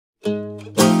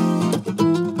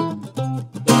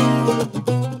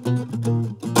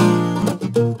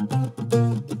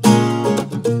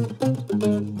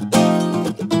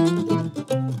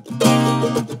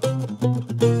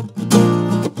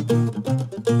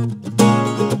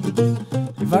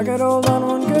hold on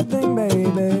one good thing,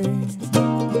 baby.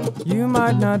 You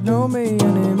might not know me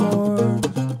anymore.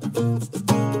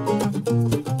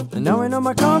 And now I know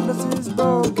my compass is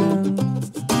broken.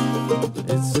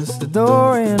 It's just a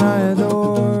door and I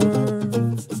adore.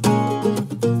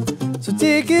 So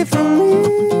take it from me,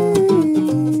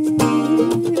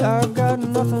 I've got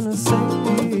nothing to say.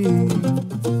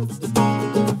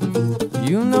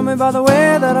 You know me by the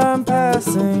way that I'm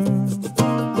passing.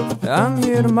 I'm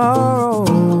here tomorrow,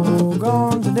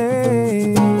 gone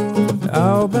today.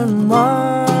 Open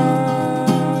wide.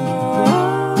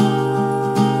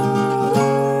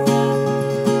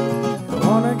 I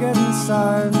wanna get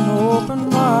inside and open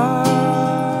wide.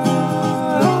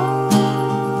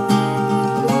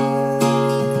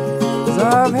 'Cause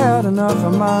I've had enough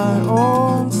of my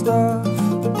own stuff.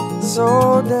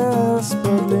 So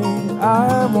desperately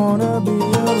I wanna be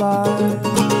alive.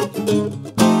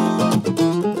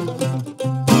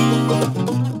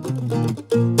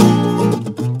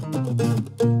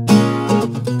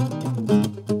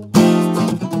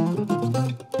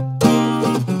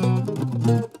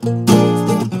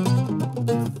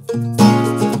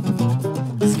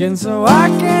 Skin so I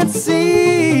can't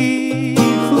see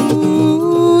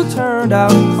who turned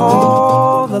out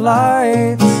all the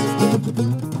lights.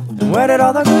 And where did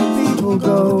all the good people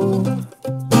go?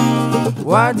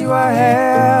 Why do I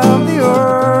have the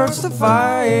urge to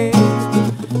fight?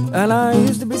 And I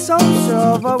used to be so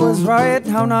sure of what was right,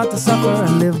 how not to suffer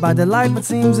and live by delight. But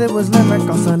seems it was limerick,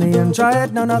 all sunny and try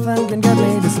it. No, nothing can get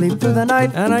me to sleep through the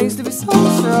night. And I used to be so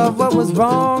sure of what was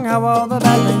wrong, how all the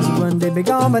bad things would one day be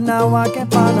gone. But now I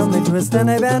can't find them, they twist and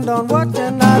they bend. On what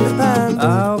can I depend?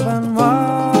 Open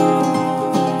wide.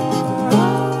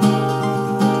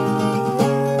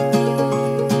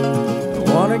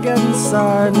 I wanna get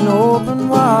inside and open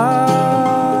wide.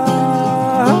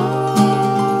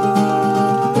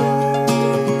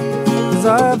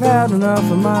 I've had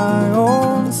enough of my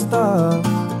own stuff.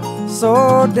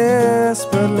 So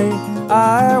desperately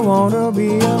I wanna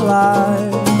be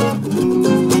alive.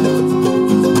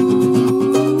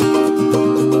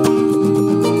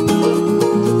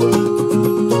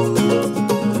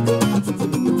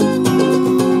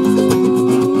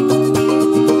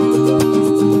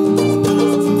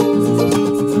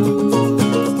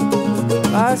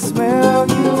 I smell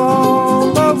you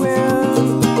on the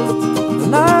wind,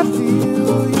 and I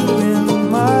feel you in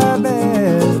my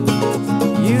bed.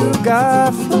 You've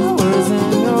got flowers in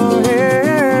your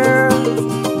hair,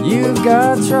 you've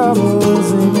got troubles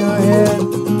in your head.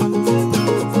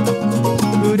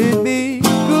 Could it be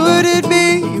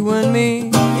you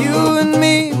and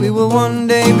me, we will one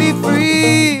day be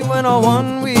free, when all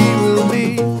one we will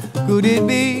be. Could it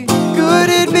be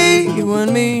you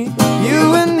and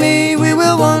me, we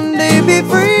will one day be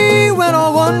free, when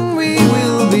all one we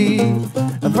will be.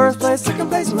 First place, second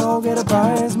place, we'll all get a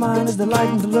prize. Mine is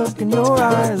delighting to look in your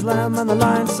eyes. Lamb and the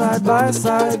lion side by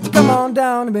side. Come on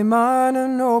down and be mine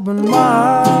and open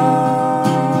wide.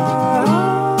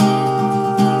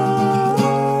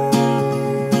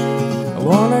 I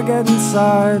wanna get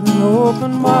inside and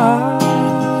open wide.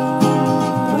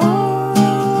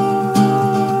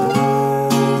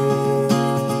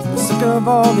 I'm sick of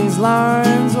all these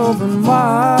lines, open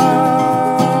wide.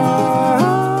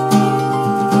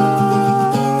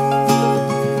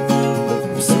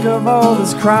 Sick of all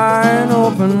this crying,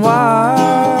 open wide.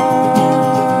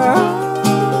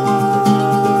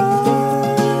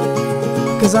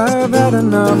 'Cause I've had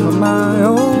enough of my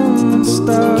own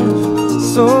stuff.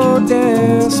 So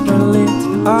desperately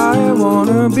I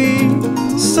wanna be,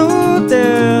 so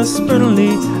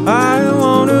desperately I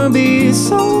wanna be,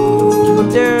 so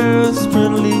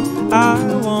desperately I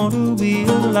wanna be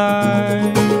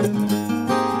alive.